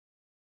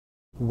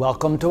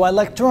Welcome to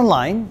iLecture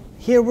Online.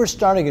 Here we're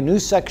starting a new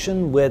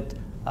section with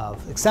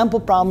example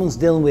problems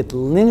dealing with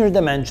linear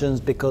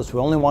dimensions because we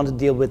only want to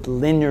deal with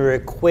linear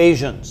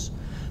equations.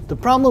 The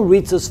problem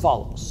reads as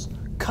follows.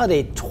 Cut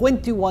a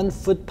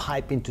 21-foot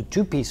pipe into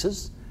two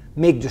pieces.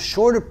 Make the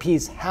shorter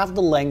piece half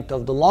the length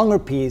of the longer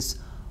piece.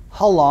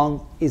 How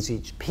long is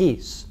each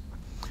piece?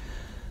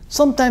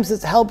 Sometimes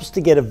it helps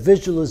to get a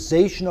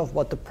visualization of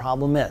what the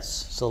problem is.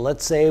 So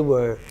let's say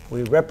we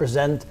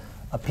represent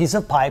a piece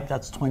of pipe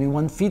that's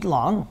 21 feet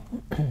long,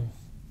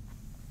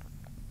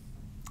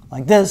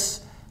 like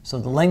this.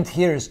 So the length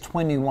here is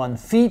 21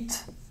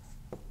 feet.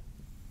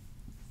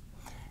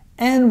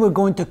 And we're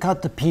going to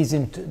cut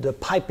the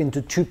pipe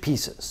into two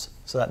pieces.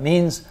 So that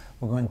means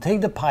we're going to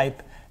take the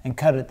pipe and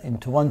cut it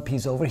into one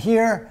piece over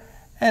here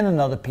and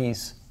another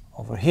piece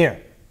over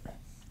here.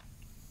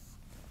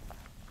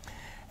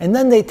 And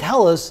then they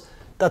tell us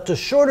that the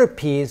shorter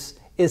piece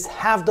is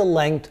half the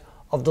length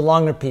of the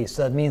longer piece.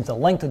 So that means the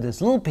length of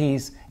this little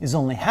piece is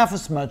only half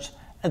as much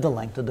as the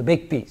length of the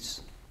big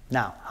piece.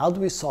 Now, how do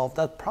we solve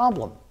that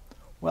problem?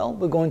 Well,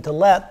 we're going to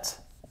let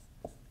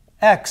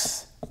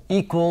x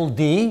equal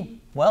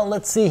d. Well,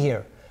 let's see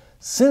here.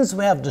 Since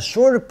we have the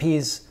shorter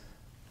piece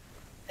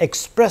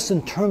expressed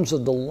in terms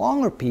of the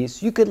longer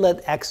piece, you could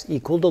let x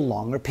equal the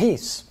longer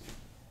piece.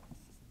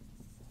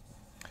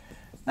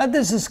 Now,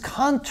 this is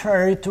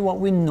contrary to what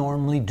we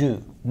normally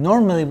do.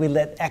 Normally, we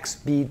let x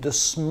be the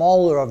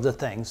smaller of the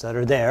things that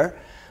are there.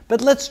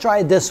 But let's try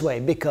it this way,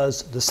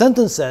 because the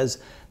sentence says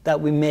that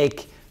we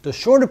make the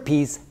shorter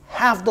piece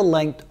half the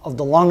length of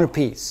the longer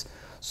piece.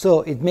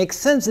 So it makes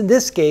sense in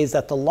this case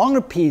that the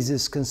longer piece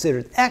is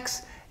considered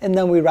x, and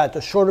then we write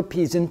the shorter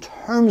piece in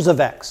terms of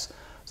x.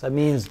 So that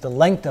means the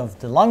length of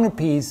the longer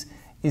piece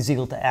is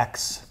equal to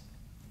x.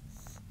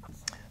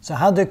 So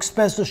how to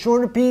express the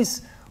shorter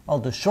piece? Well,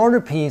 the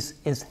shorter piece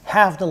is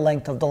half the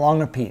length of the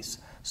longer piece.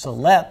 So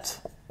let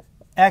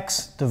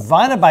x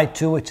divided by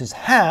 2, which is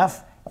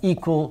half,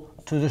 equal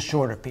to the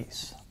shorter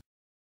piece.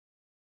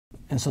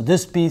 And so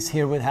this piece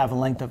here would have a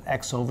length of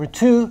x over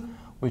 2,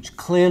 which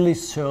clearly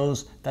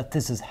shows that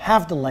this is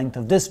half the length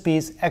of this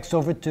piece. X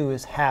over 2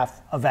 is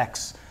half of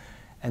x.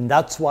 And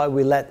that's why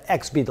we let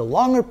x be the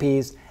longer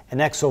piece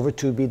and x over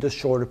 2 be the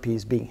shorter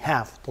piece, being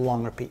half the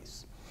longer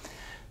piece.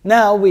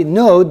 Now we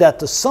know that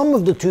the sum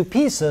of the two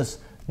pieces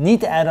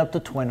need to add up to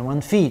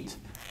 21 feet,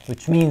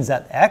 which means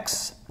that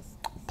x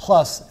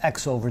plus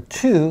x over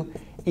 2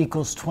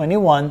 equals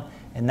 21,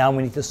 and now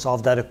we need to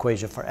solve that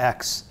equation for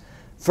x.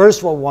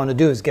 First, what we want to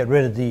do is get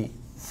rid of the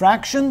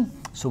fraction,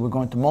 so we're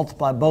going to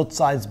multiply both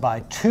sides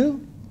by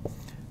 2.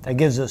 That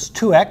gives us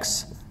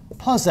 2x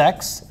plus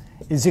x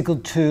is equal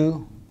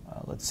to,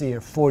 let's see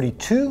here,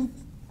 42.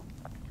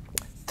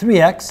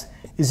 3x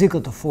is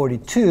equal to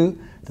 42.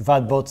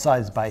 Divide both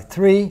sides by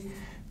 3.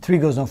 3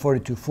 goes on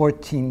 42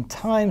 14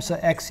 times, so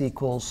x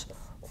equals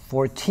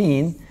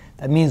 14.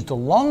 That means the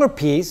longer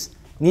piece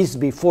needs to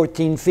be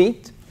 14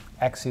 feet.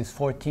 X is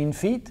 14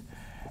 feet.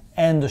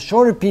 And the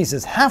shorter piece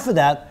is half of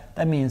that.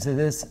 That means it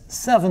is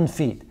 7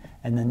 feet.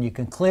 And then you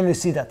can clearly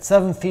see that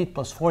 7 feet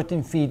plus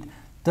 14 feet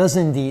does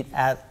indeed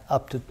add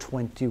up to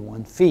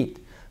 21 feet.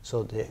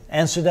 So the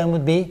answer then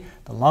would be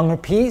the longer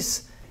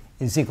piece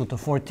is equal to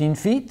 14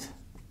 feet.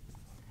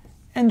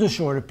 And the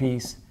shorter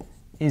piece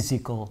is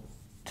equal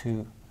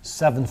to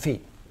 7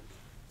 feet.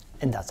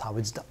 And that's how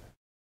it's done.